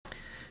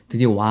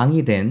드디어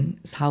왕이 된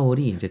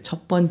사울이 이제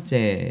첫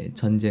번째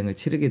전쟁을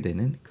치르게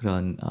되는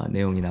그런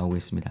내용이 나오고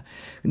있습니다.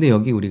 근데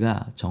여기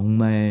우리가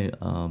정말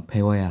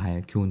배워야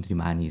할 교훈들이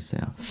많이 있어요.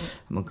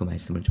 한번 그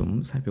말씀을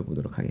좀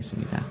살펴보도록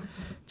하겠습니다.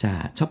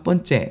 자, 첫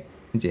번째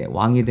이제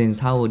왕이 된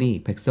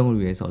사울이 백성을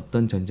위해서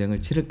어떤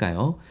전쟁을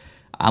치를까요?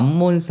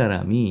 암몬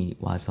사람이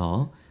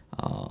와서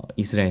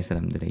이스라엘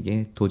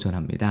사람들에게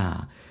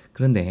도전합니다.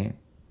 그런데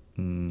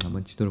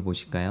한번 지도를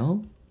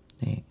보실까요?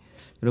 네.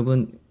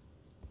 여러분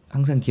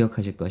항상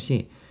기억하실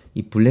것이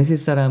이 블레셋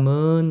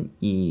사람은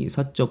이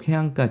서쪽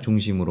해안가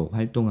중심으로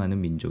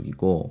활동하는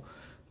민족이고,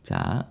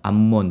 자,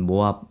 암몬,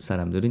 모압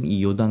사람들은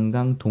이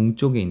요단강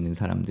동쪽에 있는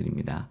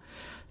사람들입니다.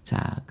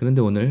 자,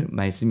 그런데 오늘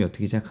말씀이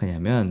어떻게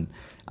시작하냐면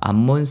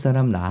암몬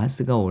사람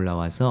나하스가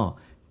올라와서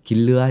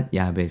길르앗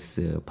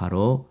야베스,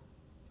 바로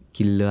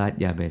길르앗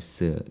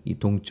야베스 이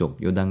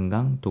동쪽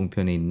요단강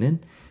동편에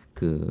있는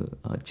그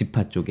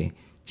지파 쪽에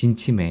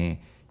진침해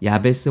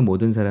야베스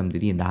모든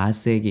사람들이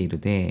나하스에게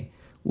이르되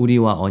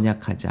우리와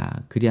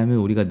언약하자. 그리하면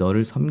우리가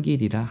너를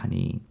섬기리라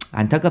하니.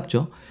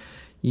 안타깝죠?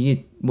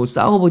 이게 뭐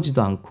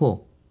싸워보지도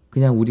않고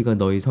그냥 우리가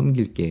너희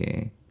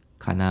섬길게.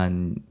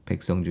 가나안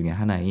백성 중에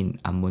하나인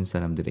암몬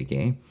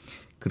사람들에게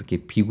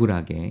그렇게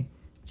비굴하게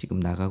지금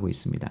나가고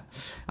있습니다.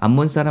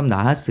 암몬 사람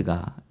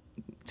나하스가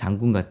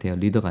장군 같아요.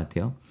 리더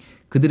같아요.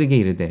 그들에게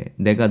이르되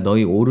내가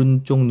너희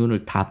오른쪽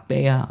눈을 다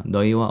빼야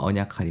너희와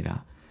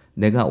언약하리라.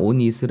 내가 온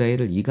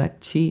이스라엘을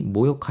이같이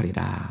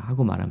모욕하리라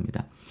하고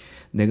말합니다.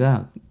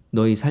 내가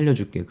너희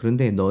살려줄게.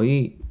 그런데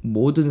너희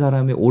모든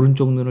사람의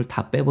오른쪽 눈을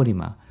다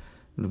빼버리마.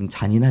 여러분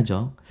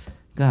잔인하죠?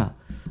 그러니까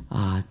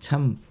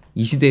참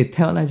이 시대에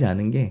태어나지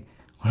않은 게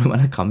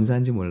얼마나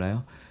감사한지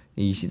몰라요.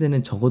 이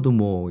시대는 적어도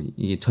뭐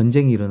이게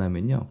전쟁이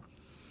일어나면요,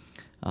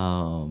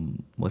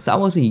 뭐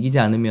싸워서 이기지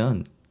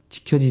않으면,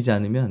 지켜지지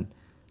않으면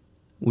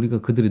우리가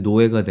그들의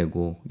노예가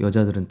되고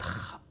여자들은 다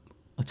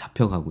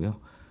잡혀가고요.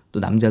 또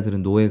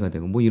남자들은 노예가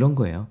되고 뭐 이런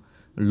거예요.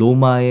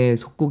 로마의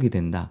속국이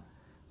된다.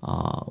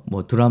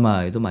 뭐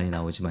드라마에도 많이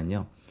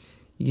나오지만요.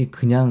 이게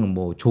그냥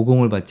뭐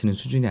조공을 바치는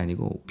수준이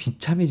아니고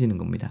비참해지는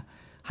겁니다.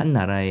 한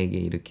나라에게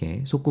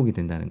이렇게 속국이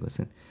된다는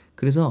것은.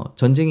 그래서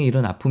전쟁의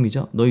이런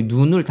아픔이죠. 너희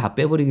눈을 다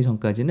빼버리기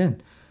전까지는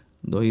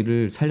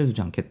너희를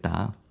살려주지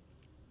않겠다.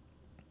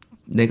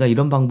 내가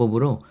이런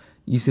방법으로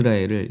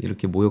이스라엘을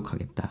이렇게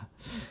모욕하겠다.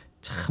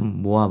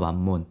 참 모압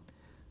암몬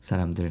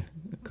사람들,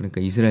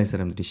 그러니까 이스라엘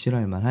사람들이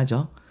싫어할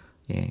만하죠.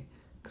 예.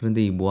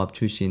 그런데 이 모압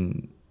출신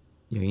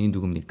여인이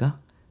누굽니까?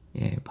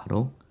 예,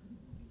 바로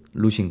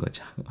룻인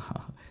거죠.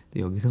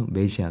 여기서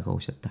메시아가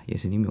오셨다.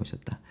 예수님이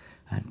오셨다.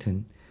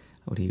 하여튼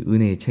우리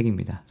은혜의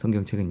책입니다.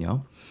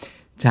 성경책은요.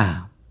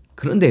 자,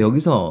 그런데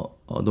여기서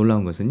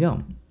놀라운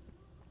것은요.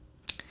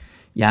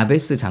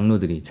 야베스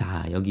장로들이,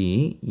 자,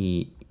 여기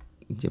이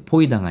이제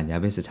포위당한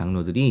야베스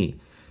장로들이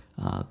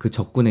그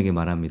적군에게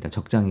말합니다.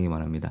 적장에게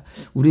말합니다.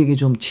 우리에게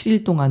좀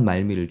 7일 동안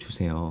말미를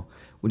주세요.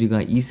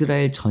 우리가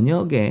이스라엘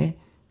전역에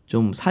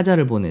좀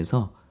사자를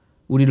보내서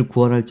우리를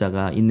구원할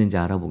자가 있는지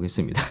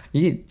알아보겠습니다.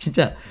 이게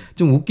진짜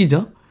좀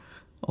웃기죠?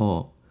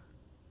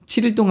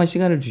 7일 동안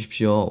시간을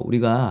주십시오.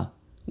 우리가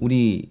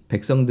우리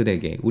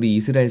백성들에게, 우리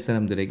이스라엘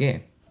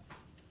사람들에게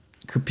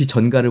급히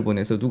전가를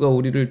보내서 누가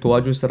우리를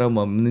도와줄 사람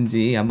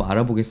없는지 한번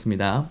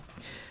알아보겠습니다.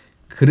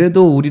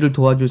 그래도 우리를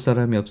도와줄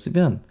사람이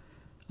없으면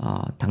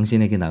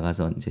당신에게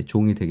나가서 이제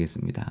종이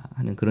되겠습니다.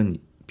 하는 그런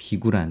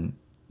비굴한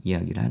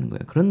이야기를 하는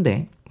거예요.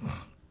 그런데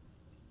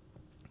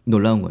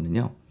놀라운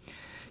거는요.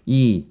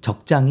 이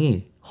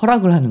적장이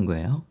허락을 하는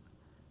거예요.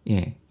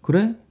 예,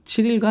 그래?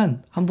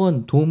 7일간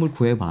한번 도움을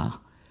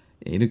구해봐.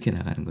 예, 이렇게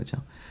나가는 거죠.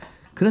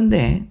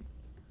 그런데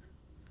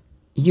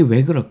이게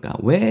왜 그럴까?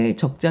 왜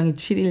적장이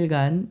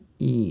 7일간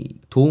이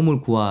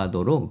도움을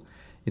구하도록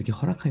이렇게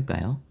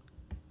허락할까요?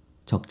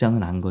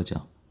 적장은 안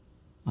거죠.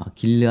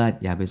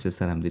 길르앗 야베스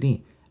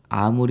사람들이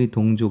아무리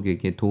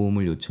동족에게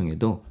도움을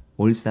요청해도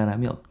올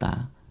사람이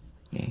없다.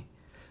 예.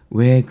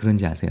 왜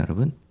그런지 아세요,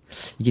 여러분?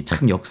 이게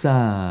참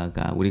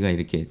역사가 우리가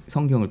이렇게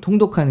성경을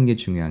통독하는 게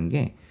중요한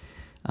게,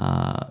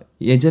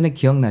 예전에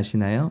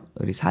기억나시나요?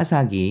 우리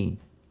사사기,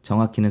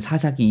 정확히는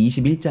사사기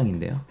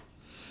 21장인데요.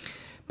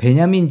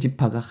 베냐민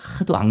지파가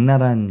하도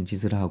악랄한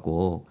짓을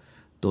하고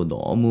또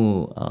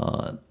너무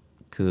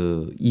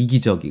그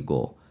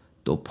이기적이고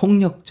또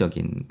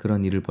폭력적인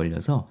그런 일을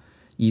벌여서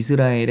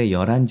이스라엘의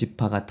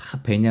 11지파가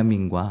다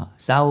베냐민과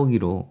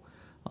싸우기로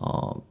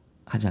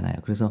하잖아요.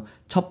 그래서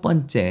첫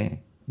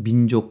번째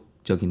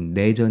민족적인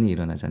내전이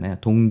일어나잖아요.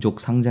 동족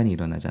상잔이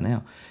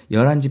일어나잖아요.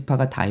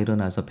 11지파가 다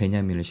일어나서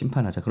베냐민을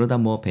심판하자. 그러다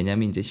뭐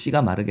베냐민 이제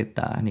씨가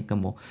마르겠다 하니까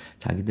뭐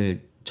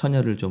자기들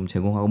처녀를 좀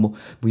제공하고 뭐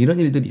이런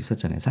일들이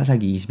있었잖아요.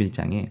 사사기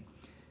 21장에.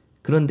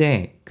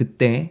 그런데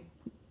그때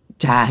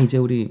자, 이제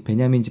우리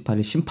베냐민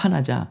지파를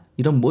심판하자.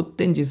 이런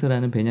못된 짓을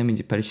하는 베냐민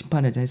지파를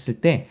심판하자 했을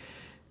때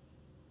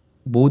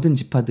모든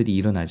지파들이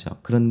일어나죠.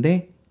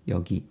 그런데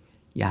여기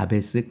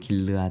야베스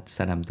길르앗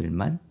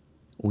사람들만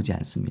오지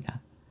않습니다.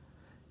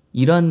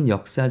 이런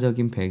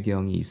역사적인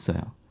배경이 있어요.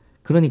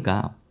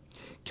 그러니까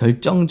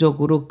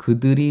결정적으로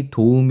그들이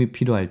도움이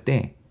필요할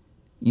때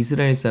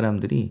이스라엘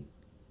사람들이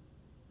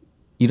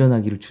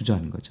일어나기를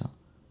주저하는 거죠.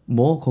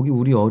 뭐 거기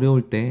우리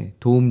어려울 때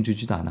도움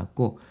주지도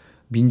않았고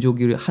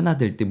민족이 하나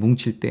될 때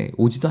뭉칠 때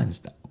오지도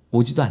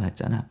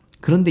않았잖아.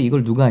 그런데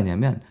이걸 누가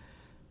하냐면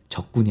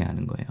적군이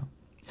하는 거예요.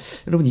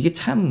 여러분 이게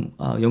참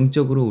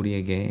영적으로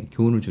우리에게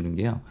교훈을 주는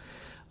게요.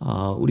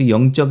 우리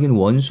영적인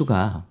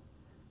원수가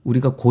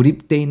우리가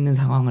고립되어 있는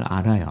상황을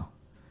알아요.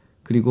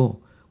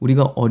 그리고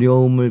우리가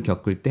어려움을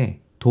겪을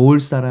때 도울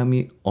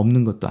사람이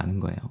없는 것도 아는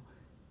거예요.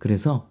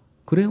 그래서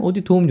그래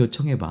어디 도움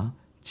요청해봐.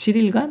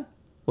 7일간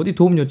어디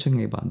도움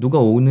요청해봐. 누가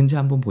오는지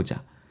한번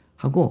보자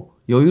하고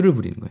여유를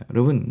부리는 거예요.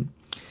 여러분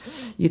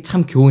이게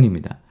참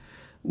교훈입니다.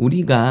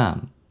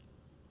 우리가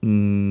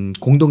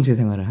공동체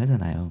생활을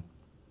하잖아요.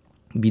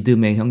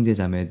 믿음의 형제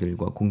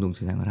자매들과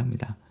공동체 생활을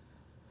합니다.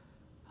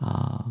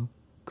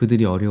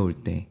 그들이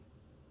어려울 때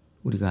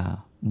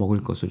우리가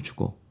먹을 것을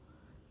주고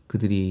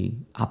그들이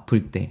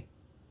아플 때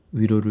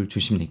위로를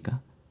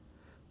주십니까?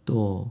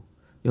 또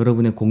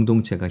여러분의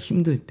공동체가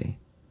힘들 때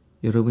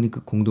여러분이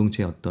그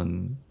공동체에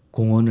어떤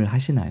공헌을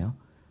하시나요?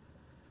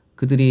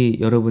 그들이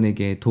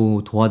여러분에게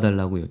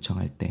도와달라고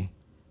요청할 때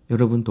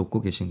여러분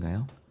돕고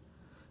계신가요?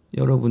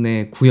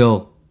 여러분의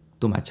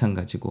구역도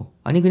마찬가지고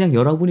아니 그냥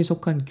여러분이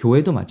속한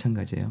교회도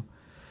마찬가지예요.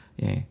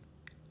 예,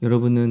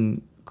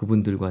 여러분은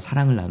그분들과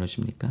사랑을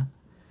나누십니까?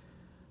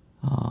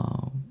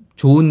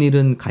 좋은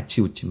일은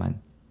같이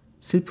웃지만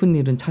슬픈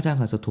일은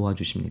찾아가서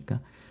도와주십니까?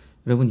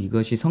 여러분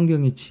이것이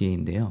성경의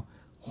지혜인데요.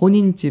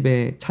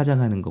 혼인집에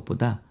찾아가는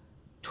것보다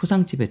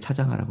초상집에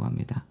찾아가라고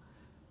합니다.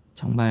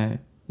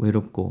 정말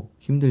외롭고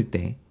힘들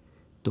때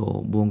또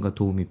무언가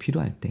도움이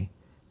필요할 때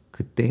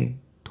그때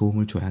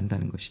도움을 줘야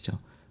한다는 것이죠.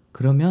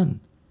 그러면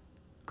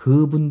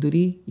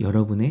그분들이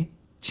여러분의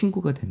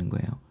친구가 되는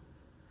거예요.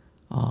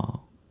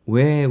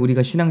 왜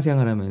우리가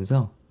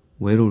신앙생활하면서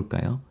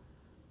외로울까요?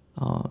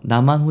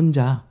 나만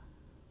혼자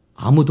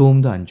아무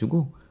도움도 안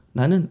주고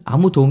나는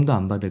아무 도움도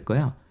안 받을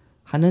거야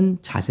하는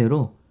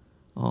자세로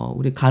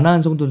우리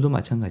가나안 성도들도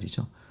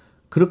마찬가지죠.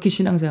 그렇게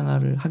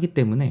신앙생활을 하기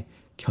때문에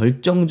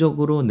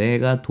결정적으로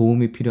내가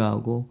도움이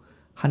필요하고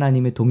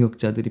하나님의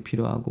동역자들이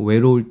필요하고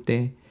외로울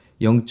때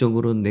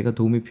영적으로 내가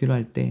도움이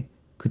필요할 때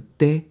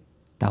그때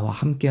나와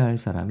함께 할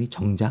사람이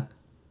정작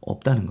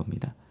없다는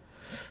겁니다.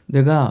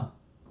 내가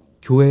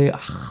교회에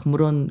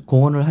아무런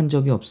공헌을 한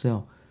적이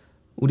없어요.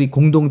 우리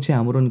공동체에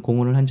아무런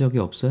공헌을 한 적이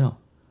없어요.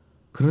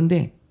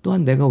 그런데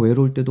또한 내가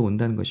외로울 때도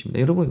온다는 것입니다.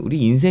 여러분 우리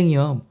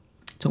인생이요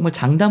정말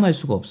장담할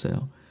수가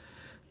없어요.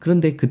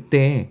 그런데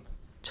그때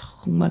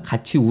정말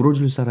같이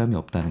울어줄 사람이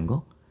없다는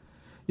거,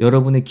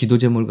 여러분의 기도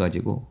제목을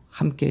가지고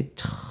함께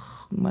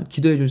정말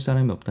기도해 줄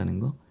사람이 없다는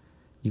거,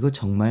 이거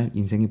정말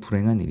인생이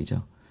불행한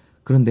일이죠.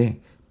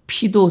 그런데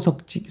피도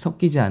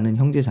섞이지 않은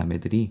형제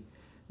자매들이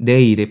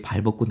내 일에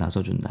발벗고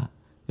나서준다.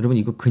 여러분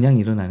이거 그냥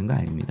일어나는 거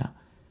아닙니다.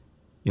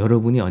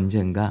 여러분이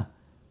언젠가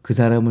그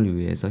사람을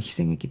위해서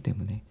희생했기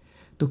때문에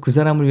또 그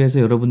사람을 위해서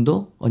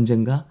여러분도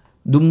언젠가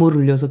눈물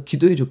흘려서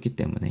기도해 줬기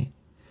때문에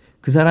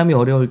그 사람이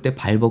어려울 때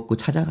발벗고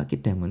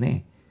찾아갔기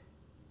때문에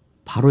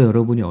바로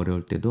여러분이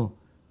어려울 때도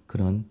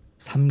그런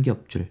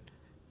삼겹줄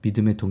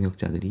믿음의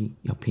동역자들이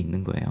옆에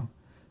있는 거예요.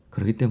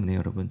 그렇기 때문에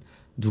여러분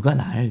누가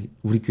날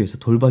우리 교회에서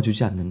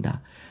돌봐주지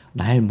않는다.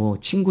 날 뭐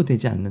친구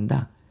되지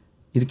않는다.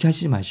 이렇게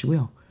하시지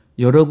마시고요.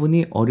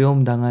 여러분이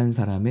어려움 당한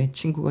사람의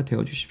친구가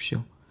되어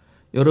주십시오.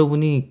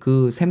 여러분이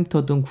그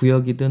샘터든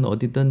구역이든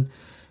어디든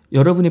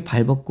여러분이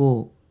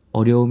발벗고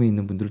어려움에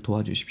있는 분들을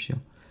도와주십시오.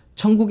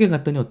 천국에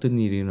갔더니 어떤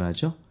일이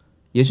일어나죠?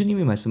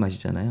 예수님이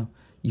말씀하시잖아요.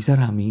 이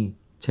사람이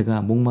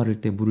제가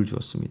목마를 때 물을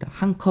주었습니다.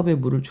 한 컵의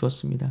물을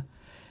주었습니다.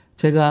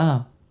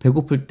 제가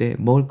배고플 때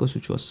먹을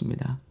것을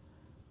주었습니다.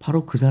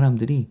 바로 그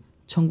사람들이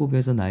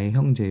천국에서 나의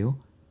형제요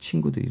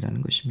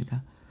친구들이라는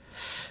것입니다.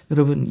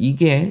 여러분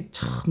이게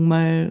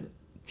정말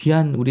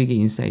귀한 우리에게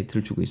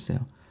인사이트를 주고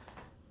있어요.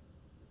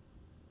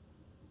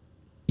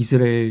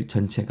 이스라엘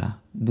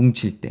전체가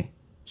뭉칠 때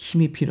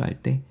힘이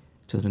필요할 때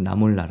저들은 나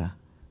몰라라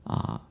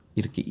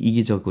이렇게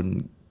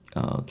이기적인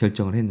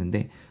결정을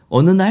했는데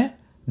어느 날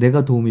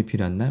내가 도움이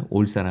필요한 날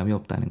올 사람이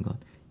없다는 것,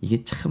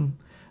 이게 참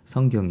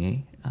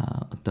성경의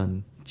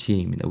어떤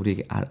지혜입니다.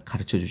 우리에게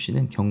가르쳐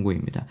주시는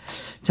경고입니다.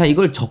 자,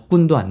 이걸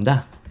적군도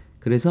안다.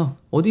 그래서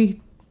어디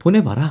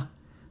보내봐라.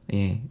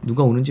 예,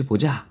 누가 오는지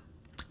보자.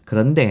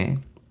 그런데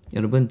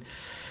여러분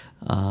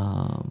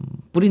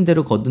뿌린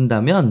대로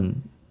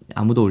거둔다면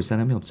아무도 올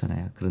사람이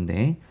없잖아요.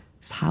 그런데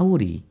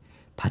사울이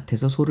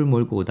밭에서 소를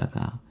몰고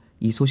오다가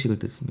이 소식을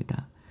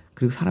듣습니다.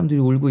 그리고 사람들이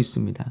울고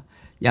있습니다.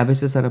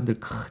 야베스 사람들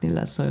큰일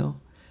났어요.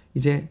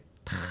 이제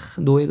다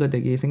노예가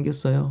되게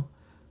생겼어요.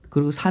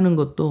 그리고 사는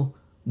것도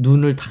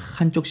눈을 다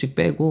한쪽씩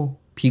빼고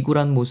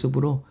비굴한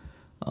모습으로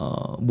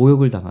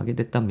모욕을 당하게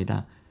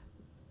됐답니다.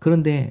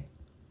 그런데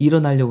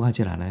일어나려고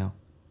하질 않아요.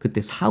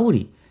 그때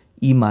사울이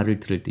이 말을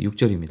들을 때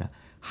 6절입니다.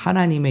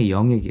 하나님의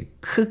영에게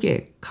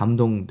크게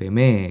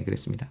감동되매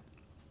그랬습니다.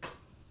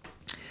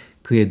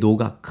 그의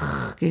노가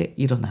크게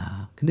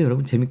일어나. 근데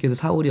여러분 재밌게도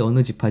사울이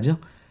어느 지파죠?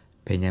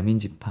 베냐민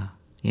지파.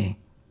 예.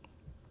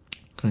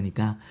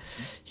 그러니까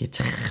이게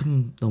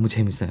참 너무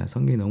재밌어요.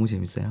 성경이 너무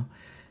재밌어요.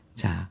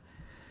 자,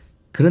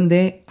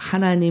 그런데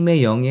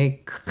하나님의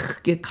영에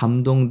크게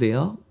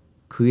감동되어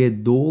그의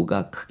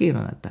노가 크게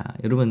일어났다.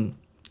 여러분,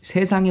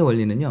 세상의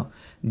원리는요.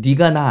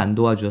 네가 나 안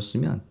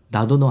도와주었으면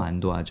나도 너 안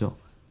도와줘.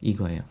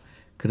 이거예요.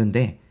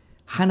 그런데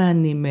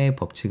하나님의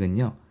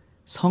법칙은요.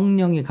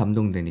 성령이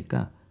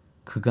감동되니까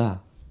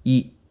그가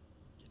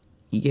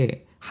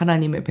이게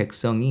하나님의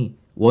백성이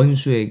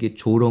원수에게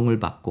조롱을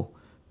받고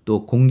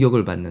또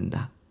공격을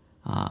받는다.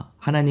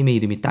 하나님의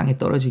이름이 땅에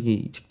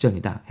떨어지기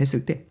직전이다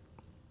했을 때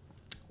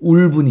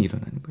울분이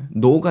일어나는 거예요.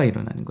 노가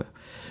일어나는 거예요.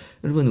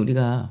 여러분,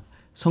 우리가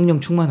성령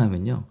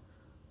충만하면요.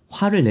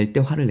 화를 낼 때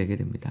화를 내게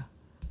됩니다.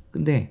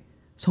 근데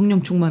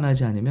성령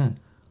충만하지 않으면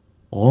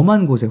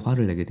엄한 곳에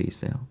화를 내게 돼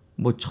있어요.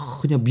 뭐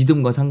전혀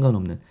믿음과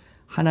상관없는,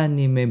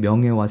 하나님의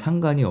명예와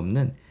상관이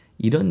없는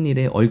이런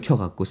일에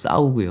얽혀갖고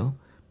싸우고요.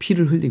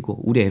 피를 흘리고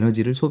우리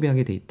에너지를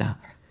소비하게 돼 있다.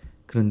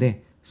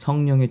 그런데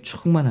성령에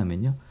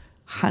충만하면요.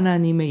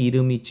 하나님의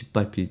이름이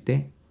짓밟힐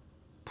때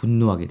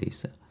분노하게 돼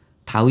있어요.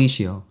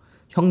 다윗이요.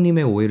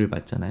 형님의 오해를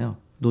받잖아요.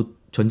 너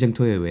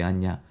전쟁터에 왜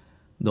왔냐?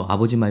 너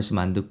아버지 말씀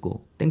안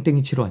듣고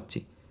땡땡이 치러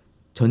왔지?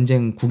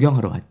 전쟁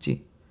구경하러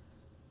왔지?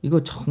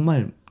 이거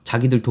정말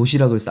자기들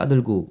도시락을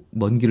싸들고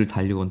먼 길을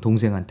달려온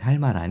동생한테 할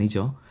말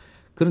아니죠.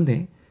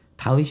 그런데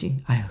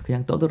다윗이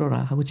그냥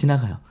떠들어라 하고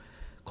지나가요.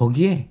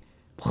 거기에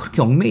뭐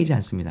그렇게 얽매이지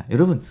않습니다.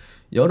 여러분,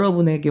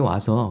 여러분에게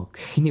와서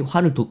괜히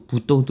화를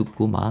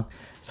붙돋고 막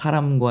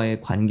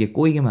사람과의 관계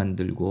꼬이게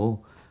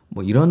만들고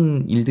뭐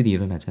이런 일들이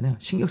일어나잖아요.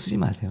 신경 쓰지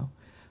마세요.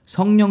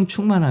 성령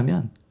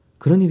충만하면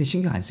그런 일에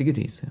신경 안 쓰게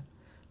돼 있어요.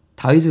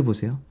 다윗을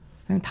보세요.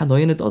 그냥 다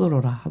너희는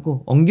떠들어라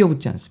하고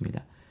엉겨붙지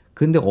않습니다.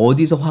 근데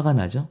어디서 화가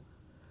나죠?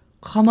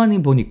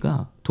 가만히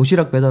보니까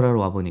도시락 배달하러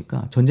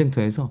와보니까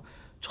전쟁터에서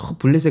저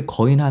블레셋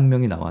거인 한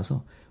명이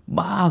나와서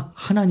막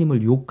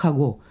하나님을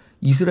욕하고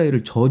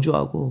이스라엘을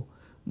저주하고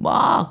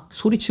막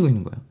소리치고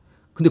있는 거예요.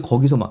 근데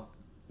거기서 막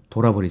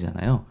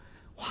돌아버리잖아요.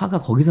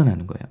 화가 거기서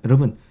나는 거예요.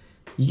 여러분,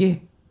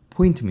 이게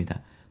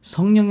포인트입니다.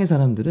 성령의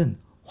사람들은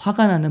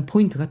화가 나는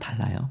포인트가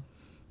달라요.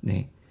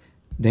 네,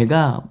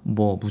 내가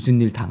뭐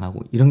무슨 일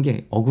당하고 이런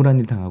게 억울한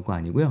일 당하고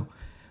아니고요.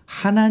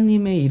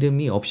 하나님의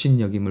이름이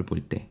업신여김을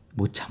볼 때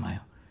못 참아요.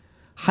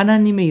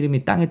 하나님의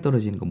이름이 땅에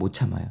떨어지는 거 못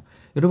참아요.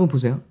 여러분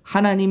보세요.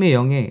 하나님의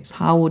영에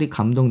사울이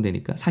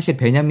감동되니까 사실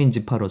베냐민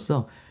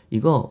지파로서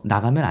이거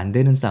나가면 안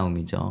되는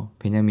싸움이죠.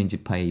 베냐민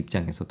지파의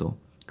입장에서도.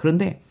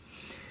 그런데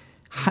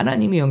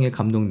하나님의 영에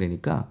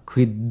감동되니까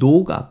그의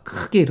노가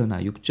크게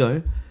일어나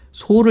 6절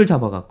소를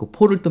잡아갖고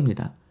포를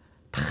뜹니다.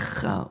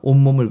 다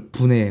온몸을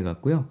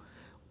분해해갖고요.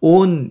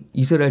 온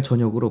이스라엘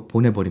전역으로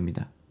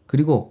보내버립니다.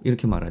 그리고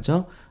이렇게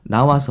말하죠.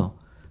 나와서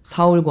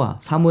사울과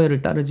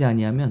사무엘을 따르지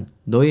아니하면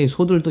너의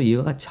소들도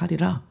이와 같이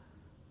하리라.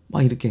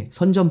 막 이렇게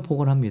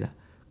선전포고를 합니다.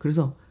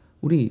 그래서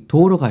우리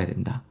도우러 가야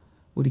된다.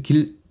 우리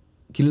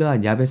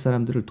길르앗 야벳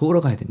사람들을 도우러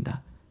가야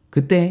된다.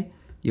 그때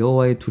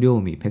여호와의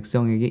두려움이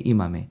백성에게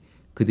임하매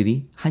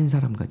그들이 한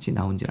사람같이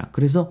나온지라.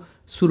 그래서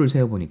수를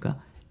세어보니까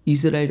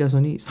이스라엘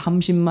자손이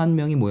 30만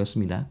명이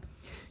모였습니다.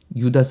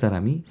 유다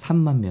사람이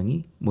 3만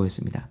명이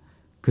모였습니다.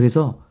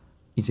 그래서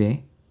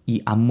이제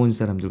이 암몬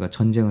사람들과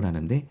전쟁을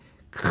하는데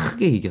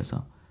크게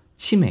이겨서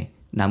침에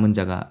남은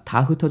자가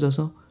다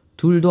흩어져서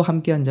둘도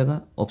함께한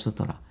자가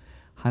없었더라.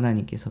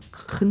 하나님께서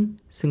큰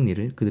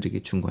승리를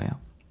그들에게 준 거예요.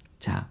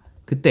 자,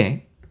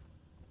 그때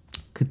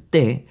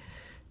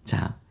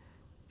자,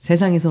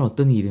 세상에서는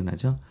어떤 일이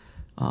일어나죠?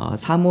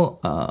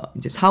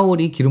 이제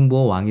사울이 기름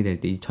부어 왕이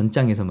될 때 이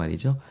전장에서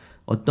말이죠.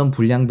 어떤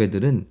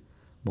불량배들은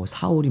뭐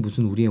사울이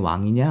무슨 우리의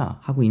왕이냐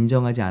하고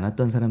인정하지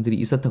않았던 사람들이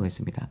있었다고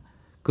했습니다.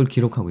 그걸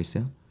기록하고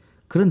있어요.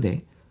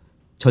 그런데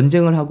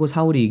전쟁을 하고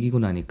사울이 이기고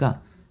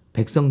나니까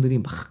백성들이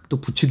막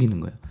또 부추기는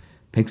거예요.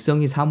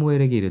 백성이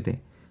사무엘에게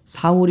이르되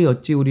사울이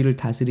어찌 우리를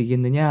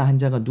다스리겠느냐 한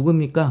자가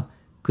누굽니까?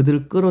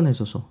 그들을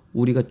끌어내소서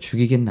우리가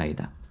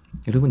죽이겠나이다.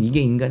 여러분, 이게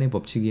인간의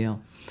법칙이에요.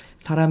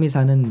 사람이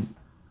사는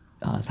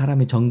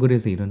사람의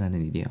정글에서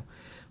일어나는 일이에요.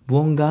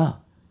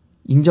 무언가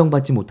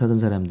인정받지 못하던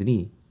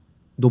사람들이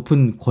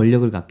높은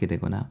권력을 갖게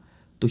되거나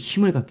또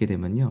힘을 갖게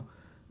되면요.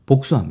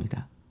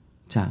 복수합니다.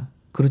 자,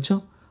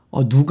 그렇죠?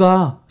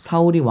 누가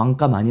사울이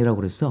왕감 아니라고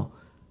그랬어?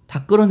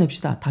 다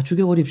끌어냅시다. 다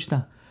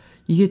죽여버립시다.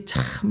 이게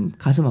참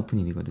가슴 아픈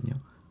일이거든요.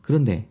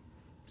 그런데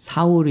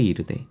사울이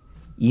이르되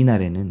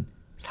이날에는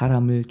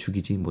사람을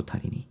죽이지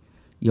못하리니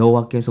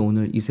여호와께서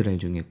오늘 이스라엘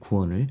중에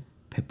구원을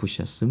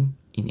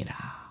베푸셨음이니라.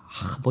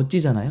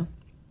 멋지잖아요.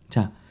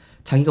 자,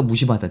 자기가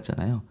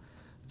무시받았잖아요.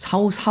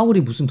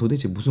 사울이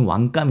도대체 무슨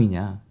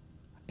왕감이냐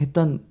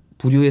했던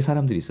부류의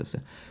사람들이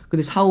있었어요.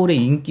 근데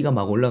사울의 인기가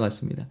막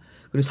올라갔습니다.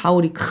 그리고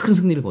사울이 큰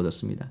승리를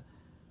거뒀습니다.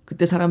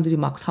 그때 사람들이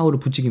막 사울을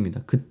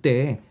부추깁니다.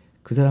 그때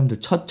그 사람들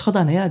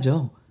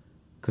처단해야죠.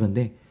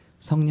 그런데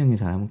성령의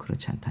사람은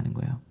그렇지 않다는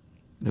거예요.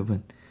 여러분,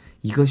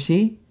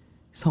 이것이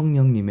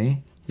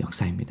성령님의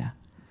역사입니다.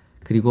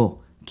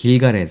 그리고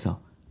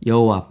길갈에서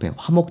여호와 앞에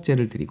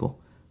화목제를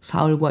드리고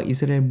사울과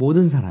이스라엘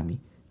모든 사람이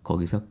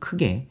거기서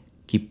크게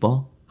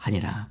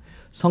기뻐하니라.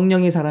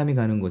 성령의 사람이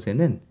가는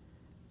곳에는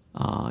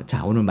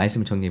자, 오늘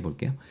말씀을 정리해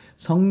볼게요.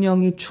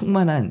 성령이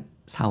충만한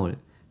사울,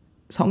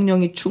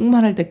 성령이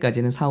충만할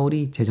때까지는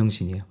사울이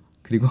제정신이에요.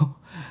 그리고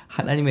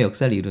하나님의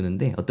역사를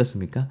이루는데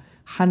어떻습니까?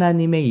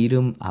 하나님의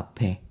이름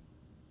앞에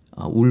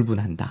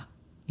울분한다.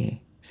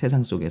 예,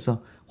 세상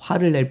속에서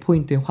화를 낼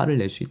포인트에 화를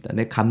낼 수 있다.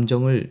 내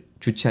감정을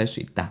주체할 수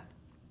있다.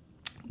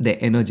 내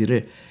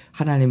에너지를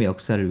하나님의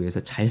역사를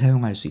위해서 잘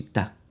사용할 수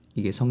있다.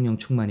 이게 성령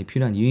충만이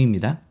필요한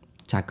이유입니다.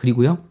 자,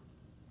 그리고요.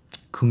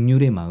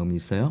 긍휼의 마음이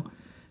있어요.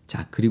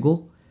 자,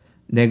 그리고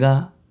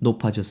내가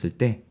높아졌을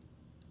때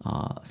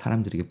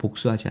사람들에게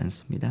복수하지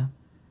않습니다.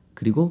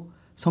 그리고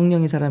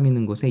성령의 사람이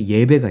있는 곳에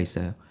예배가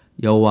있어요.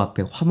 여호와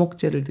앞에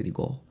화목제를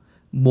드리고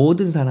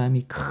모든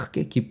사람이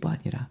크게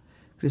기뻐하니라.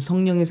 그래서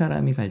성령의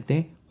사람이 갈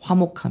때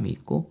화목함이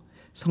있고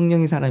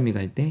성령의 사람이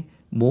갈 때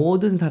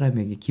모든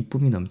사람에게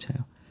기쁨이 넘쳐요.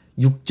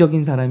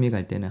 육적인 사람이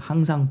갈 때는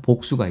항상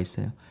복수가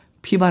있어요.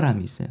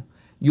 피바람이 있어요.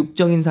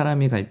 육적인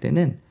사람이 갈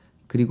때는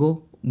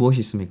그리고 무엇이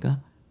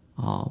있습니까?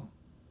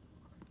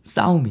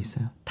 싸움이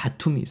있어요.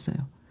 다툼이 있어요.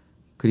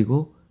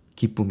 그리고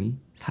기쁨이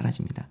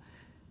사라집니다.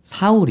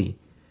 사울이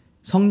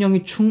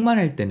성령이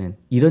충만할 때는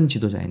이런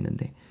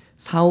지도자였는데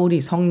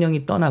사울이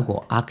성령이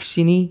떠나고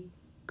악신이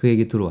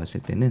그에게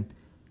들어왔을 때는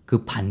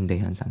그 반대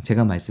현상,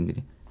 제가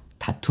말씀드린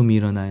다툼이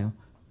일어나요.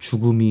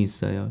 죽음이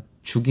있어요.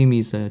 죽임이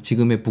있어요.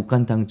 지금의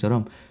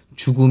북한땅처럼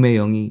죽음의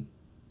영이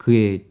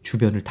그의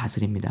주변을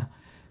다스립니다.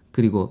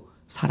 그리고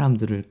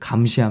사람들을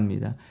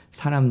감시합니다.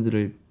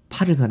 사람들을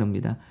팔을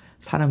가릅니다.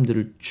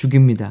 사람들을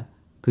죽입니다.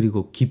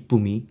 그리고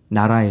기쁨이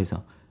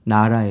나라에서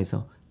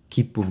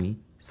기쁨이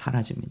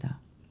사라집니다.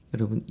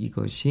 여러분,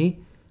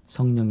 이것이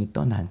성령이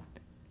떠난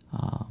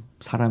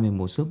사람의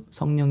모습,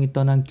 성령이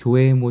떠난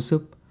교회의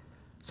모습,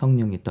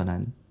 성령이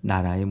떠난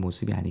나라의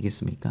모습이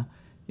아니겠습니까?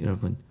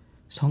 여러분,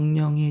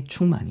 성령의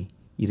충만이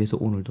이래서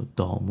오늘도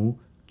너무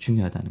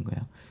중요하다는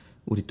거예요.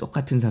 우리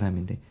똑같은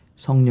사람인데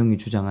성령이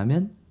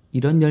주장하면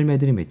이런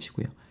열매들이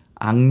맺히고요.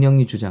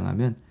 악령이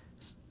주장하면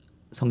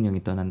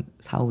성령이 떠난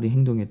사울이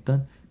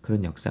행동했던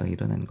그런 역사가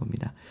일어나는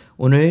겁니다.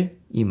 오늘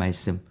이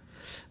말씀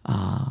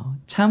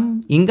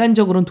참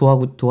인간적으로는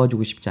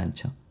도와주고 싶지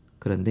않죠.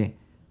 그런데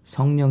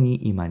성령이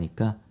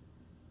임하니까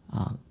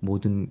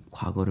모든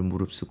과거를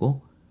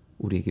무릅쓰고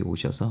우리에게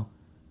오셔서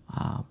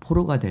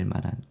포로가 될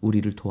만한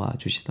우리를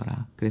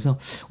도와주시더라. 그래서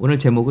오늘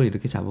제목을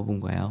이렇게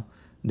잡아본 거예요.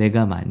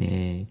 내가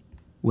만일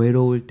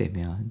외로울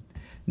때면,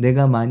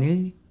 내가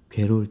만일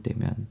괴로울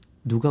때면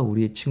누가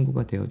우리의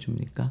친구가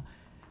되어줍니까?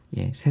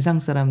 예, 세상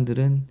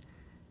사람들은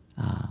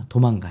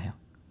도망가요.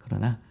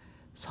 그러나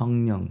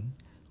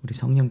우리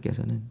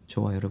성령께서는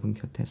저와 여러분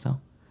곁에서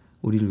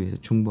우리를 위해서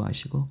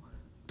중보하시고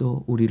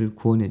또 우리를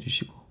구원해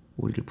주시고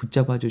우리를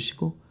붙잡아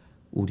주시고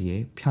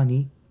우리의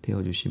편이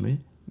되어 주심을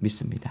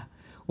믿습니다.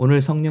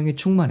 오늘 성령이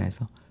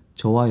충만해서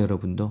저와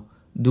여러분도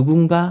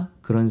누군가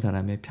그런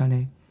사람의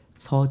편에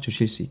서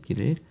주실 수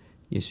있기를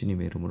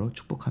예수님의 이름으로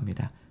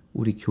축복합니다.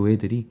 우리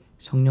교회들이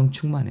성령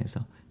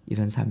충만해서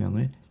이런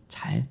사명을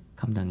잘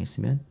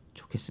감당했으면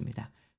좋겠습니다.